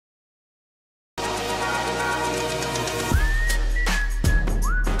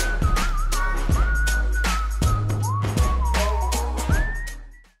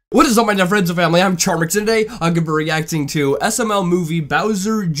What is up, my friends and family? I'm Charmx, and today I'm going to be reacting to SML movie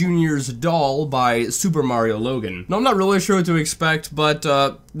Bowser Jr.'s Doll by Super Mario Logan. Now, I'm not really sure what to expect, but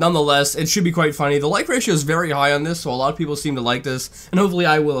nonetheless, it should be quite funny. The like ratio is very high on this, so a lot of people seem to like this, and hopefully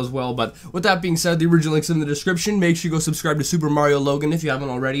I will as well. But with that being said, the original link's in the description. Make sure you go subscribe to Super Mario Logan if you haven't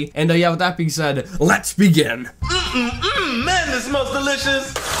already. And yeah, with that being said, let's begin. Man, this smells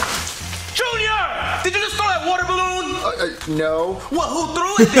delicious. Junior! Did you just throw that water balloon? No. Well, who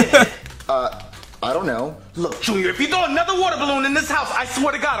threw it then? I don't know. Look, Junior, if you throw another water balloon in this house, I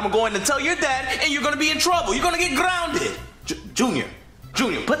swear to God, I'm going to tell your dad, and you're going to be in trouble. You're going to get grounded. Junior,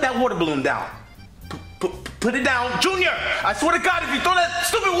 put that water balloon down. Put it down. Junior, I swear to God, if you throw that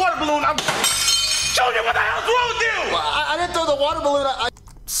stupid water balloon, Junior, what the hell's wrong with you? Well, I didn't throw the water balloon.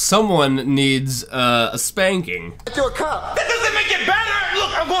 Someone needs a spanking. I threw a cup. That doesn't make it better.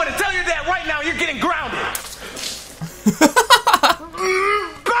 Look, I'm going to tell your dad right now, you're getting grounded.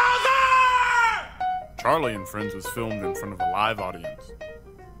 Bowser! Charlie and Friends was filmed in front of a live audience.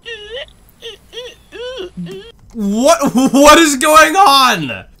 What is going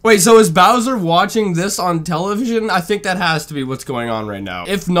on? Wait, so is Bowser watching this on television? I think that has to be what's going on right now.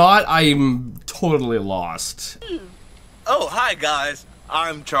 If not, I'm totally lost. Oh, hi guys.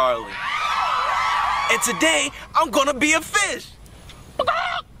 I'm Charlie. And today, I'm gonna be a fish.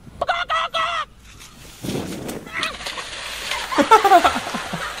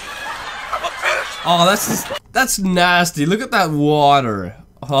 Oh, that's nasty. Look at that water.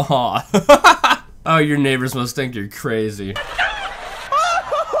 Oh, oh, your neighbors must think you're crazy.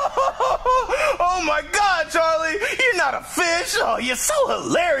 Oh my God, Charlie, you're not a fish. Oh, you're so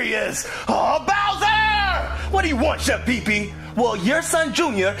hilarious. Oh, Bowser! What do you want, Chef Pee-Pee? Well, your son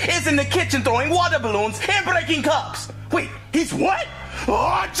Junior is in the kitchen throwing water balloons and breaking cups. Wait, he's what?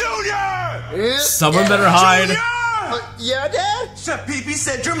 Oh, Junior! Someone better hide. Junior! Yeah, Dad? Chef Pee-Pee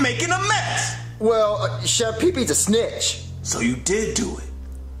said you're making a mess. Well, Chef Pee-Pee's a snitch. So you did do it.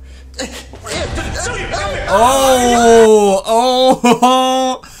 Junior, come here.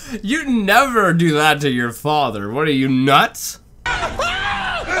 Oh, you never do that to your father. What are you, nuts? I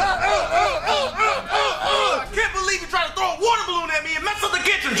can't believe you tried to throw a water balloon at me and mess up the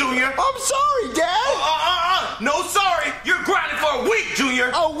kitchen, Junior. I'm sorry, Dad. No sorry. You're grounded for a week,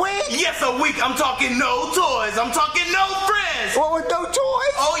 Junior. A week? Yes, a week. I'm talking no toys. I'm talking no friends. What, with no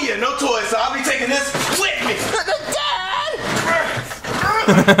toys? Oh, yeah, no toys. So I'll be taking this with me. Dad!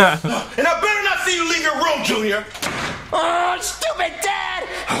 And I better not see you leave your room, Junior. Oh, stupid Dad!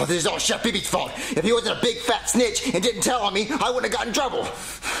 Oh, this is all Chef Pee-Pee's fault. If he wasn't a big fat snitch and didn't tell on me, I wouldn't have gotten in trouble.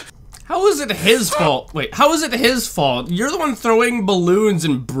 How is it his fault? Wait, how is it his fault? You're the one throwing balloons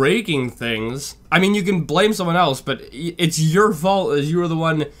and breaking things. I mean, you can blame someone else, but it's your fault as you were the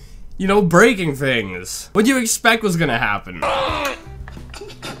one, you know, breaking things. What do you expect was gonna happen?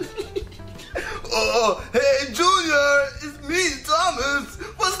 Oh, hey, Junior, it's me, Thomas.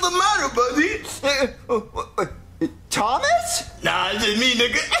 What's the matter, buddy? Thomas? Nah, it's just me,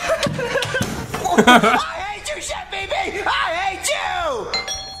 nigga. I hate you, Chef Pee-Pee! I hate you!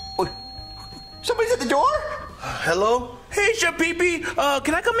 Somebody's at the door? Hello? Hey, Chef Pee-Pee,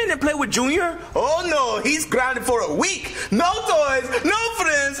 can I come in and play with Junior? Oh, no, he's grounded for a week. No toys, no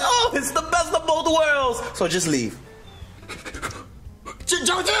friends. Oh, it's the best of both worlds. So just leave.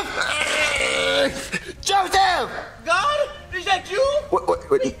 Joseph! Joseph! God, is that you? What?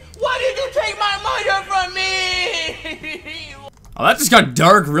 Why did you take my mother from me? Oh, that just got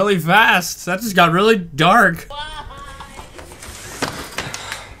dark really fast. That just got really dark.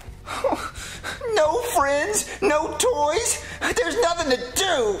 No friends, no toys. There's nothing to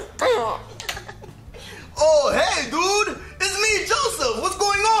do. Oh, hey, dude. It's me, Joseph. What's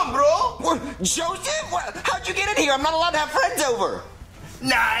going on, bro? What, Joseph? How'd you get in here? I'm not allowed to have friends over.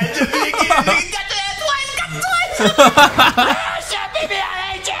 Nah, it's just me again, nigga. Got your ass twice. Chef Pee-Pee, I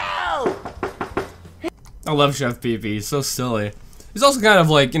hate you! I love Chef Pee-Pee. He's so silly. He's also kind of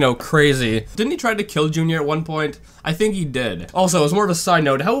like, you know, crazy. Didn't he try to kill Junior at one point? I think he did. Also, as more of a side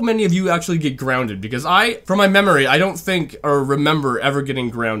note, how many of you actually get grounded? Because from my memory, I don't think or remember ever getting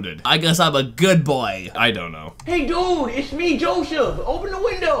grounded. I guess I'm a good boy. I don't know. Hey dude, it's me, Joseph. Open the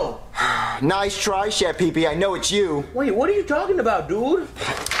window. Nice try, Chef Pee-Pee. I know it's you. Wait, what are you talking about, dude?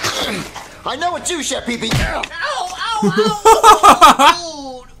 I know it's you, Chef Pee-Pee. Ow, ow,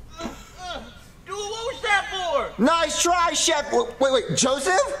 dude. Dude, what was that for? Nice try, Chef. Wait,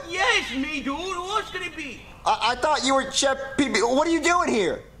 Joseph? Yes, me, dude. Who else could it be? I thought you were Chef Pee-Pee. What are you doing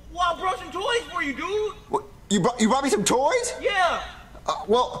here? Well, I brought some toys for you, dude. What, you brought me some toys? Yeah.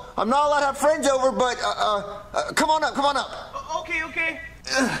 Well, I'm not allowed to have friends over, but come on up. Okay.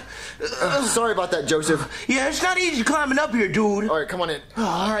 Sorry about that, Joseph. Yeah, it's not easy climbing up here, dude. All right, come on in.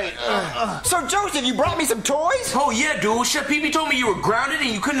 All right. So, Joseph, you brought me some toys? Oh, yeah, dude. Chef Pee-Pee told me you were grounded and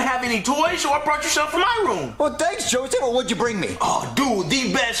you couldn't have any toys, so I brought you some from my room. Well, thanks, Joseph. Well, what'd you bring me? Oh, dude,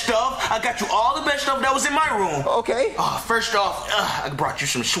 the best stuff. I got you all the best stuff that was in my room. Okay. First off, I brought you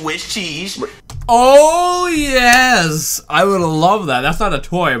some Swiss cheese. Oh, yes. I would love that. That's not a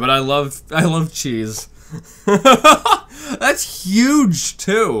toy, but I love cheese. That's huge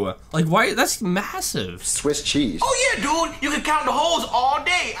too. Like, why? That's massive. Swiss cheese. Oh yeah, dude. You can count the holes all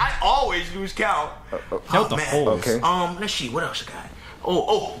day. I always lose count. Count the holes. Okay. Let's see. What else I got?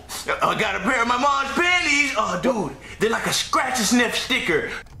 I got a pair of my mom's panties. Oh, dude, they're like a scratch and sniff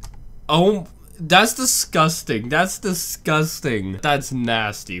sticker. Oh, that's disgusting. That's disgusting. That's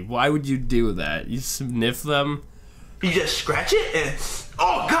nasty. Why would you do that? You sniff them? You just scratch it and,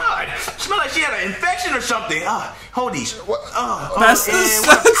 oh God, smell like she had an infection or something. Hold these. That's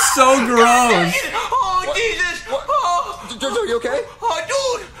so gross. Oh, Jesus. Oh, Jojo, you okay? Oh,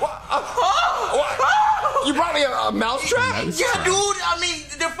 dude. You brought me a mousetrap? Yeah, dude. I mean,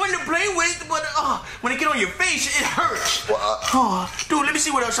 they're fun to play with, but when they get on your face, it hurts. Dude, let me see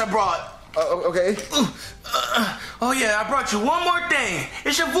what else I brought. Okay. Oh yeah, I brought you one more thing.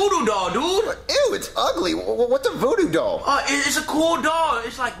 It's a voodoo doll, dude. Ew, it's ugly. What's a voodoo doll? It's a cool doll.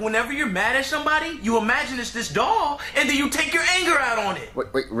 It's like whenever you're mad at somebody, you imagine it's this doll, and then you take your anger out on it.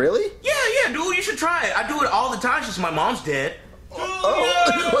 Wait, really? Yeah, dude, you should try it. I do it all the time since my mom's dead.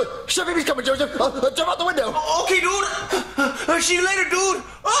 Chef Baby's coming, Joseph. Jump out the window. Okay, dude. See you later, dude.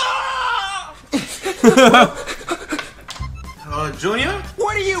 Junior?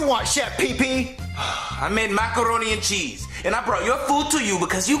 What do you want, Chef Pee-Pee? I made macaroni and cheese, and I brought your food to you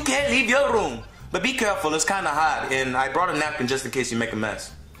because you can't leave your room. But be careful, it's kind of hot, and I brought a napkin just in case you make a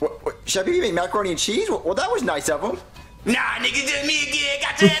mess. What, Chef Pee-Pee made macaroni and cheese? Well, that was nice of him. Nah, nigga, just me again.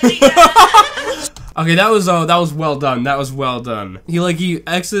 Got your Okay, that was well done. That was well done. He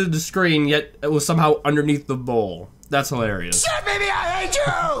exited the screen, yet it was somehow underneath the bowl. That's hilarious. Chef Baby, I hate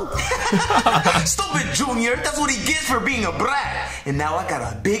you! Stupid Junior, that's what he gets for being a brat. And now I got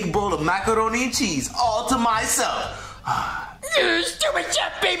a big bowl of macaroni and cheese all to myself. You stupid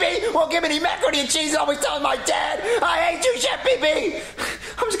Chef Pee-Pee! Won't give me any macaroni and cheese, always telling my dad! I hate you, Chef Pee-Pee!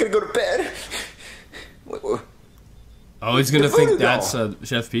 I'm just gonna go to bed. Oh, he's gonna think that's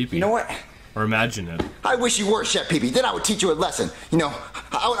Chef Pee-Pee. You know what? Or imagine it. I wish you were Chef Pee-Pee, then I would teach you a lesson. You know,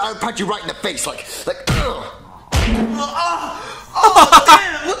 I would punch you right in the face, like, ugh. Damn!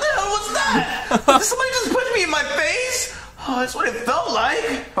 What the hell was that? Did somebody just punch me in my face? Oh, that's what it felt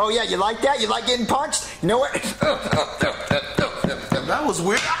like. Oh yeah, you like that? You like getting punched? You know what? That was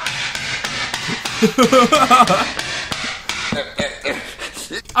weird.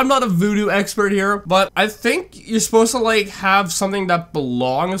 I'm not a voodoo expert here, but I think you're supposed to have something that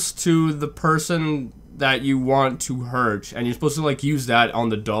belongs to the person that you want to hurt, and you're supposed to use that on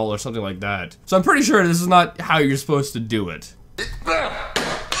the doll or something like that. So I'm pretty sure this is not how you're supposed to do it.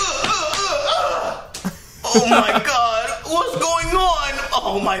 Oh my God, what's going on?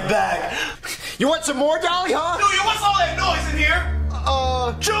 Oh, my back. You want some more, Dolly, huh? Junior, what's all that noise in here?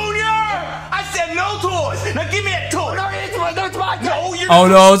 Junior! I said no toys! Now give me that toy! No, it's mine! No, you're Oh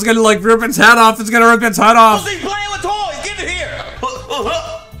no, it's gonna rip its head off, it's gonna rip its head off! Who's playing with toys? Give it here!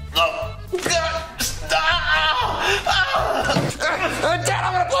 Dad,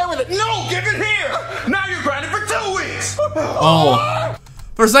 I'm gonna play with it! No, give it here! Now you're grounded for 2 weeks! Oh.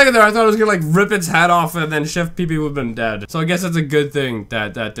 For a second there, I thought it was gonna rip its head off and then Chef Pee-Pee would have been dead. So I guess it's a good thing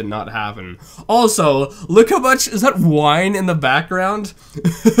that that did not happen. Also, look how much, is that wine in the background?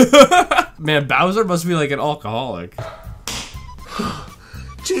 Man, Bowser must be an alcoholic.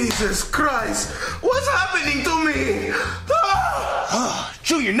 Jesus Christ, what's happening to me?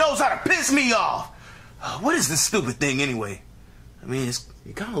 Junior knows how to piss me off. What is this stupid thing anyway? I mean,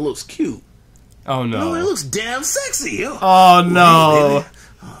 it kind of looks cute. Oh no. No, it looks damn sexy. Oh no.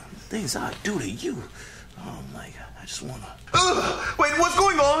 Things I do to you. Oh my God, I just wanna. Wait, what's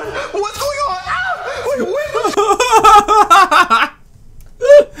going on? What's going on? Ow! Wait,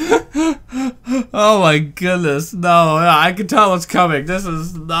 Oh my goodness, no, I can tell what's coming. This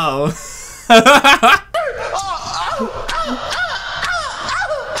is, no.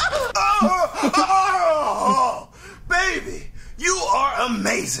 Baby, you are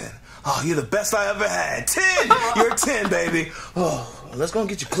amazing. Oh, you're the best I ever had. 10! You're a 10, baby. Oh, let's go and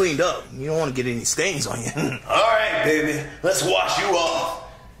get you cleaned up. You don't want to get any stains on you. All right, baby. Let's wash you off.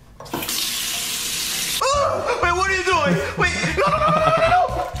 Wait, what are you doing? Wait, no.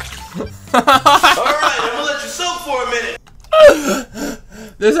 All right, I'm going to let you soak for a minute.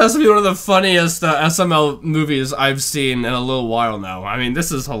 This has to be one of the funniest SML movies I've seen in a little while now. I mean,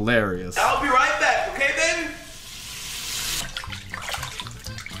 this is hilarious. I'll be right back, okay then?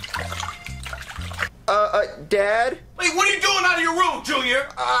 Dad? Wait, what are you doing out of your room, Junior?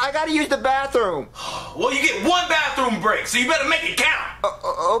 I gotta use the bathroom. Well, you get one bathroom break, so you better make it count.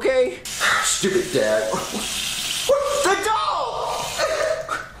 Okay. Stupid Dad. The doll!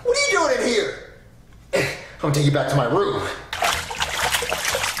 What are you doing in here? I'm gonna take you back to my room.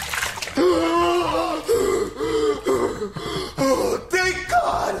 Oh, thank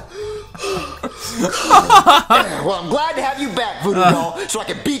God! Well, I'm glad to have you back, Voodoo Doll, so I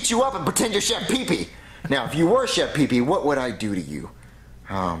can beat you up and pretend you're Chef Pee-Pee. Now, if you were Chef Pee-Pee, what would I do to you?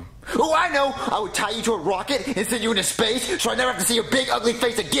 Oh, I know! I would tie you to a rocket and send you into space so I never have to see your big, ugly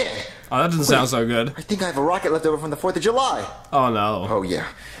face again! Oh, that doesn't sound so good. I think I have a rocket left over from the 4th of July. Oh, no. Oh, yeah.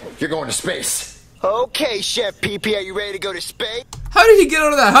 You're going to space. Okay, Chef Pee-Pee, are you ready to go to space? How did he get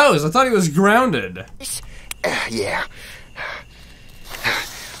out of that house? I thought he was grounded. Yeah.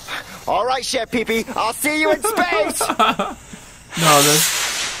 All right, Chef Pee-Pee, I'll see you in space! No, this...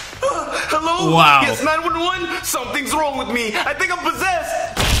 Hello? Wow. Yes, 911? Something's wrong with me. I think I'm possessed.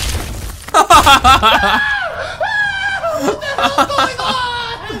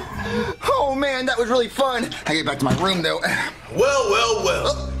 Oh, man, that was really fun. I get back to my room, though.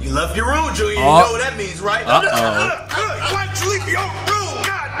 Well. You left your room, Junior. You know what that means, right? Uh-oh. Why'd you leave your room?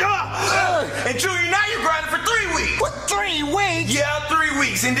 God, And Junior, now you're grinding for 3 weeks. What, 3 weeks? Yeah, 3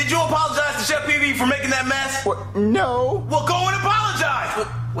 weeks. And did you apologize to Chef Pee-Pee for making that mess? What? No. Well, go and apologize.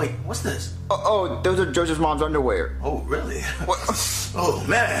 Wait, what's this? Oh, those are Joseph's mom's underwear. Oh, really? What? Oh,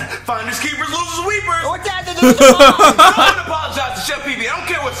 man. Finders keepers, losers weepers. What's that? Go and apologize to Chef Pee-Pee. I don't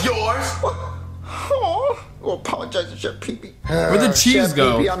care what's yours. Oh, well, apologize to Chef Pee-Pee. Where'd the cheese Chef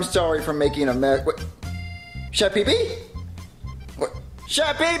go? Pee-Pee, I'm sorry for making a mess. What? Chef Pee-Pee? What?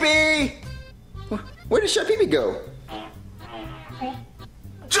 Chef Pee-Pee! Where did Chef Pee-Pee go?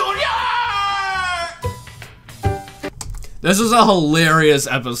 Junior! This is a hilarious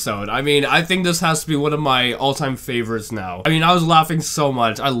episode. I mean, I think this has to be one of my all-time favorites now. I mean, I was laughing so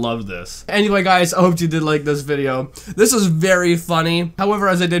much. I love this. Anyway, guys, I hope you did like this video. This is very funny. However,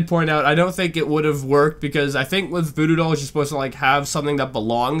 as I did point out, I don't think it would have worked because I think with Voodoo Dolls, you're supposed to, like, have something that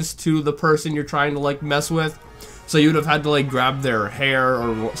belongs to the person you're trying to, like, mess with. So you would have had to, like, grab their hair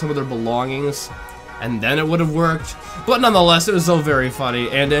or some of their belongings, and then it would have worked. But nonetheless, it was still very funny.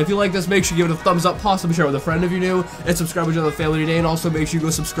 And if you like this, make sure you give it a thumbs up, possibly share with a friend if you're new, and subscribe to the family today. And also make sure you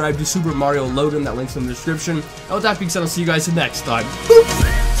go subscribe to Super Mario Logan. That link's in the description. And with that being said, I'll see you guys next time.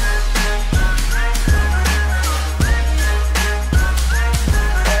 Boop.